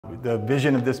The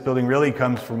vision of this building really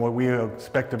comes from what we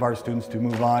expect of our students to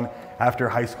move on after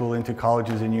high school into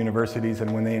colleges and universities,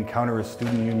 and when they encounter a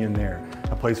student union there,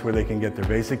 a place where they can get their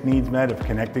basic needs met of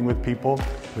connecting with people,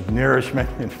 with nourishment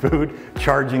and food,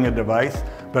 charging a device,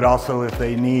 but also if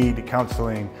they need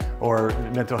counseling or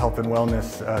mental health and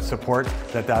wellness support,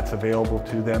 that's available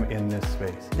to them in this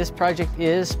space. This project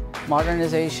is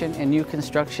modernization and new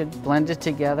construction blended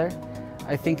together.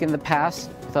 I think in the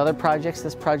past, with other projects,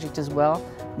 this project as well,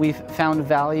 we've found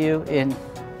value in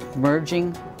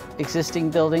merging existing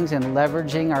buildings and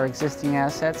leveraging our existing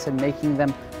assets and making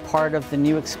them part of the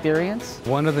new experience.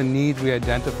 One of the needs we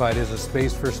identified is a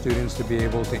space for students to be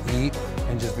able to eat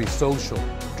and just be social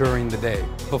during the day.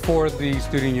 Before the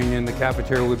student union, the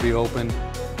cafeteria would be open,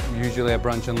 usually at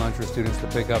brunch and lunch for students to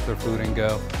pick up their food and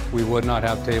go. We would not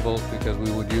have tables because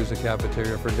we would use the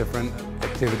cafeteria for different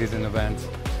activities and events.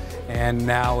 And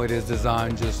now it is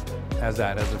designed just as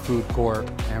that, as a food court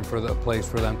and for a place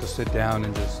for them to sit down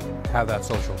and just have that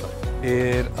social time.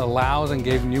 It allows and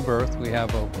gave new birth. We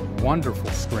have a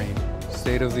wonderful screen,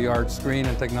 state-of-the-art screen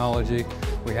and technology.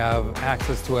 We have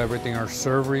access to everything. Our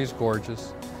servery is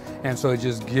gorgeous. And so it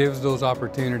just gives those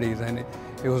opportunities, and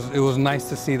it was nice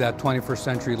to see that 21st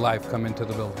century life come into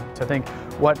the building. I think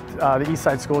what the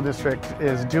Eastside School District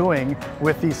is doing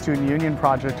with the Student Union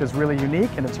project is really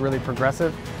unique, and it's really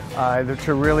progressive.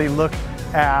 To really look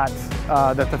at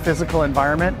that the physical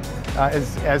environment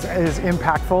is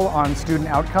impactful on student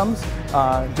outcomes,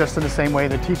 just in the same way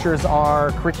the teachers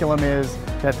are, curriculum is,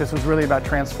 that this was really about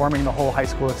transforming the whole high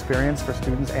school experience for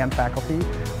students and faculty,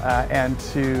 and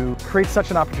to create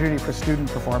such an opportunity for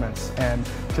student performance and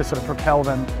to sort of propel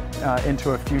them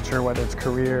into a future, whether it's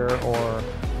career or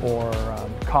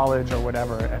college or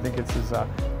whatever. I think this is,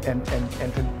 and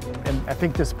I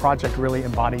think this project really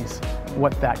embodies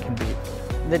what that can be.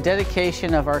 The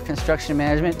dedication of our construction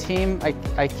management team,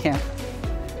 I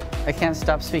can't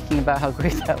stop speaking about how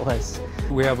great that was.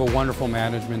 We have a wonderful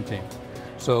management team.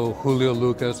 So Julio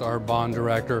Lucas, our bond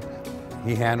director,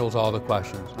 he handles all the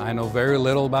questions. I know very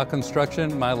little about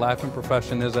construction. My life and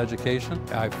profession is education.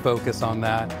 I focus on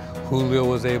that. Julio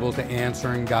was able to answer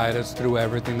and guide us through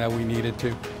everything that we needed to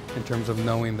in terms of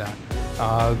knowing that.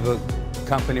 The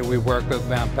company we work with,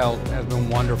 Van Pelt, has been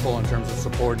wonderful in terms of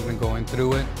supporting and going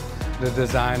through it. The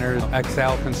designers,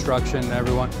 Excel Construction,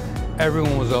 everyone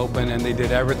was open, and they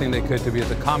did everything they could to be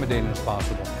as accommodating as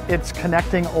possible. It's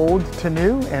connecting old to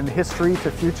new and history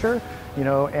to future,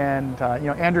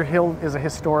 Andrew Hill is a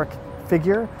historic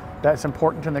figure that's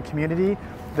important in the community.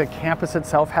 The campus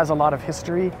itself has a lot of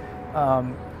history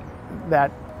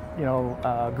that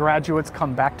graduates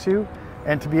come back to.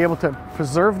 And to be able to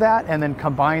preserve that and then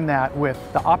combine that with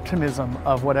the optimism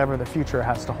of whatever the future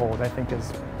has to hold, I think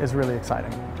is really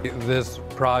exciting. This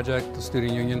project, the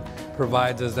Student Union,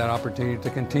 provides us that opportunity to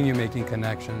continue making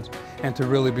connections and to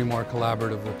really be more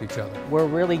collaborative with each other. We're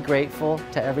really grateful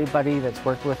to everybody that's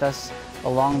worked with us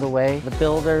along the way. The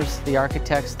builders, the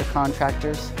architects, the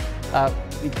contractors,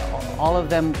 all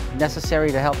of them necessary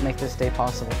to help make this day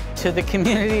possible. To the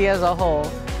community as a whole,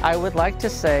 I would like to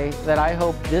say that I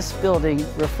hope this building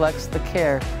reflects the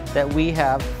care that we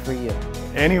have for you.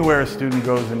 Anywhere a student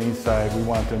goes in Eastside, we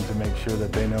want them to make sure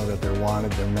that they know that they're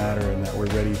wanted, they matter, and that we're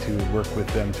ready to work with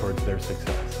them towards their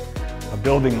success. A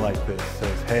building like this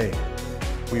says, hey,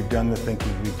 we've done the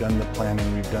thinking, we've done the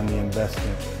planning, we've done the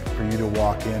investment for you to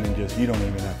walk in and you don't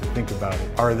even have to think about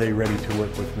it. Are they ready to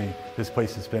work with me? This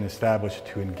place has been established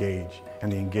to engage,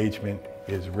 and the engagement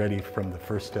is ready from the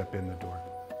first step in the door.